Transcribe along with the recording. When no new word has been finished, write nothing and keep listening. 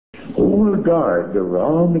Who will guard the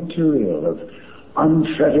raw material of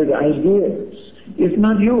unfettered ideas, if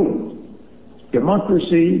not you?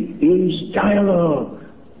 Democracy is dialogue.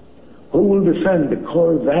 Who will defend the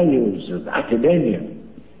core values of academia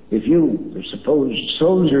if you, the supposed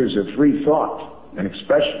soldiers of free thought and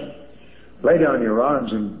expression, lay down your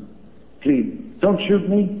arms and plead, don't shoot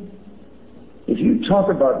me? If you talk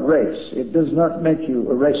about race, it does not make you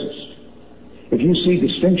a racist. If you see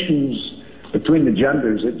distinctions between the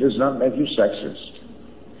genders, it does not make you sexist.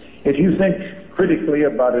 If you think critically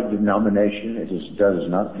about a denomination, it does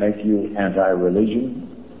not make you anti-religion.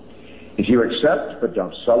 If you accept but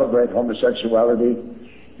don't celebrate homosexuality,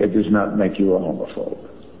 it does not make you a homophobe.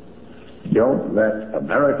 Don't let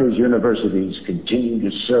America's universities continue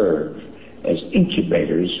to serve as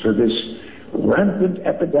incubators for this rampant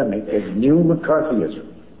epidemic of new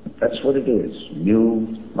McCarthyism. That's what it is, new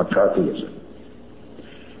McCarthyism.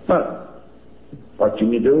 But what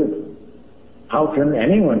can you do? How can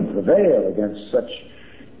anyone prevail against such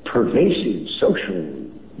pervasive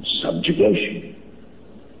social subjugation?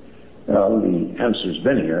 Well, the answer's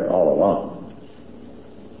been here all along.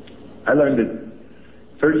 I learned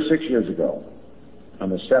it 36 years ago on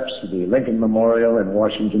the steps of the Lincoln Memorial in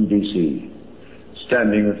Washington, D.C.,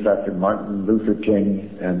 standing with Dr. Martin Luther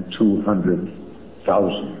King and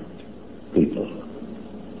 200,000 people.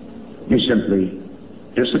 You simply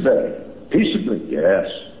disobey. Peaceably, yes.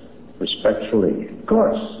 Respectfully, of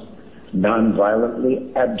course.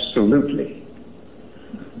 Non-violently, absolutely.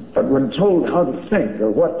 But when told how to think or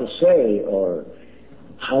what to say or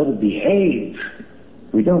how to behave,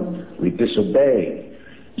 we don't. We disobey.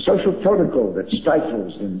 Social protocol that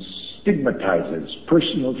stifles and stigmatizes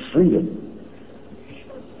personal freedom.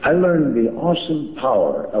 I learned the awesome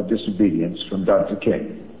power of disobedience from Dr.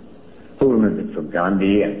 King, who learned it from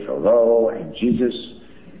Gandhi and Thoreau and Jesus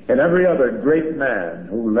and every other great man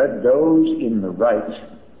who led those in the right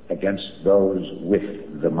against those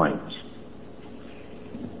with the might.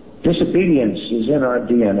 Disobedience is in our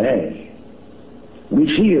DNA. We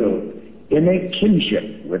feel innate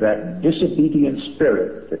kinship with that disobedient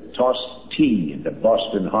spirit that tossed tea into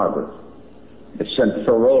Boston Harbor, that sent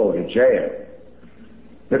Thoreau to jail,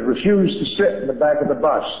 that refused to sit in the back of the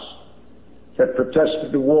bus, that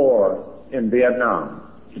protested the war in Vietnam.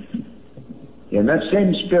 In that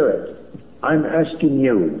same spirit, I'm asking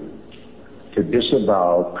you to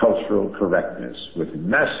disavow cultural correctness with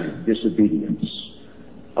massive disobedience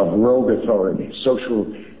of rogue authority, social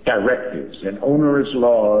directives, and onerous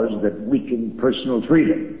laws that weaken personal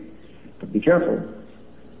freedom. But be careful.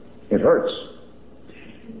 It hurts.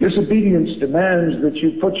 Disobedience demands that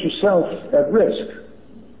you put yourself at risk.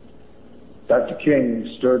 Dr.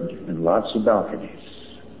 King stood in lots of balconies.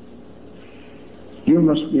 You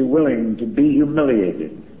must be willing to be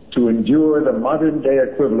humiliated, to endure the modern-day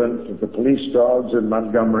equivalent of the police dogs in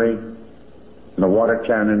Montgomery and the water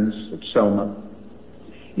cannons at Selma.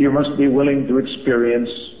 You must be willing to experience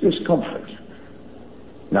discomfort.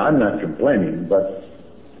 Now, I'm not complaining, but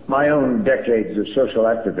my own decades of social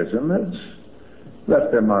activism have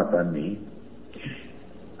left their mark on me.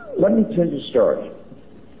 Let me tell you a story.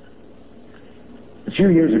 A few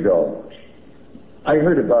years ago, I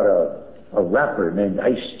heard about a rapper named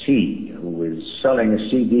Ice-T who was selling a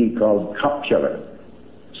CD called Cop Killer,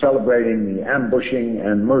 celebrating the ambushing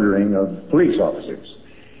and murdering of police officers.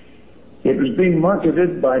 It was being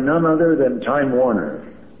marketed by none other than Time Warner,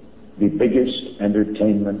 the biggest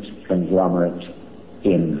entertainment conglomerate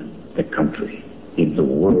in the country, in the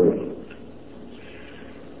world.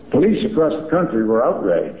 Police across the country were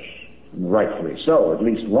outraged, and rightfully so. At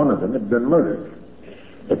least one of them had been murdered.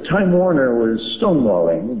 But Time Warner was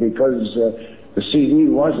stonewalling because the CD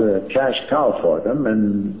was a cash cow for them,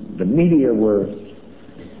 and the media were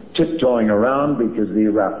tiptoeing around because the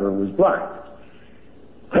rapper was black.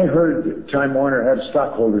 I heard Time Warner had a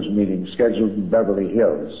stockholders meeting scheduled in Beverly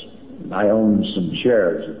Hills. I owned some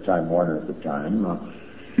shares of Time Warner at the time,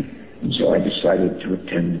 so I decided to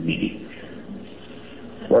attend the meeting.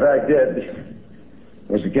 What I did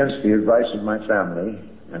was against the advice of my family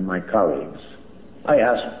and my colleagues. I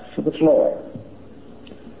asked for the floor.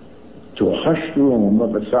 To a hushed room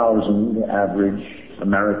of 1,000 average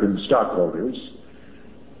American stockholders,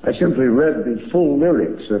 I simply read the full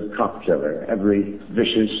lyrics of Cop Killer, every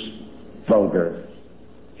vicious, vulgar,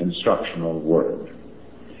 instructional word.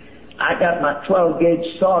 I got my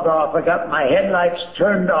 12-gauge sawed off. I got my headlights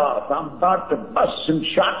turned off. I'm about to bust some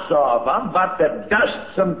shots off. I'm about to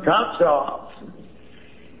dust some cops off.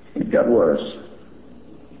 It got worse.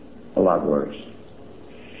 A lot worse.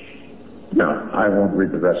 Now, I won't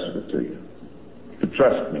read the rest of it to you. But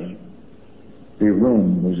trust me, the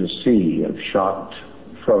room was a sea of shocked,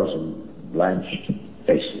 frozen, blanched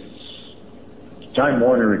faces. Time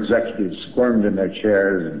Warner executives squirmed in their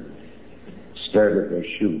chairs and stared at their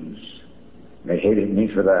shoes. They hated me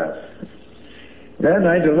for that. Then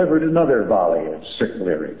I delivered another volley of sick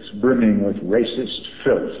lyrics, brimming with racist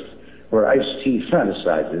filth, where Ice-T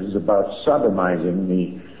fantasizes about sodomizing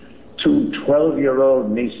the two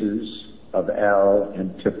 12-year-old nieces of Al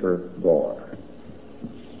and Tipper Gore.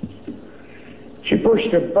 She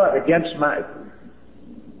pushed her butt against my...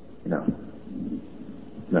 No.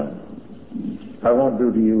 I won't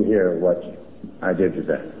do to you here what I did to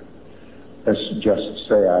them. Let's just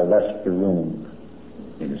say I left the room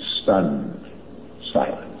in a stunned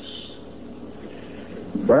silence.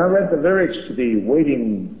 When I read the lyrics to the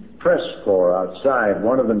waiting press corps outside,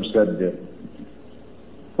 one of them said,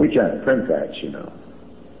 "We can't print that, you know."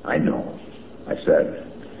 "I know," I said,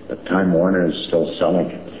 "but Time Warner is still selling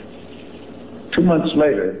it." 2 months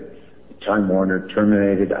later, Time Warner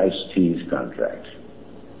terminated Ice-T's contract.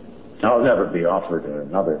 I'll never be offered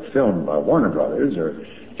another film by Warner Brothers or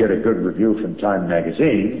get a good review from Time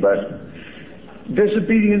magazine, but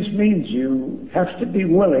disobedience means you have to be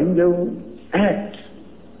willing to act,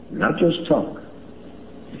 not just talk.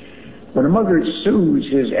 When a mother sues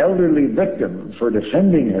his elderly victim for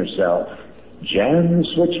defending herself, jam the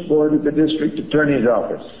switchboard at the district attorney's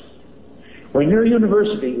office. When your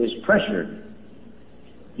university is pressured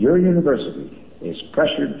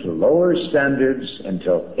to lower standards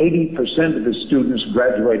until 80% of the students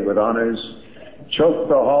graduate with honors, choke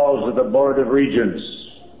the halls of the Board of Regents.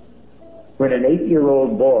 When an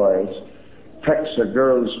 8-year-old boy pecks a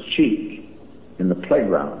girl's cheek in the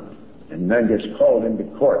playground and then gets called into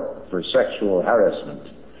court for sexual harassment,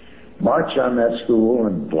 march on that school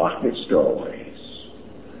and block its doorways.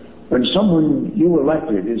 When someone you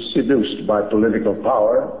elected is seduced by political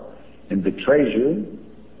power and betrays you,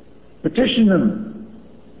 petition them,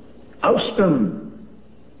 oust them,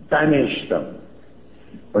 banish them.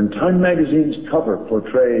 When Time magazine's cover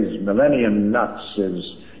portrays millennium nuts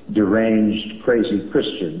as deranged, crazy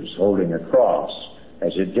Christians holding a cross,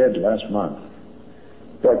 as it did last month,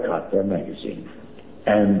 boycott their magazine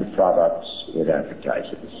and the products it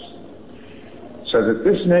advertises. So that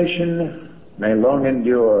this nation may long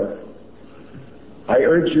endure, I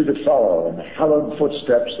urge you to follow in the hallowed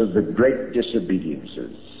footsteps of the great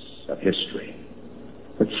disobediences of history,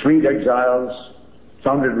 that freed exiles,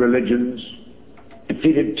 founded religions,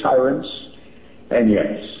 defeated tyrants, and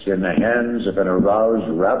yes, in the hands of an aroused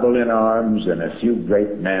rabble in arms and a few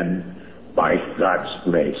great men, by God's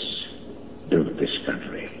grace, built this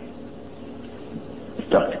country. If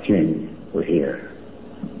Dr. King were here,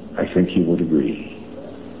 I think he would agree.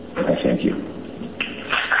 I thank you.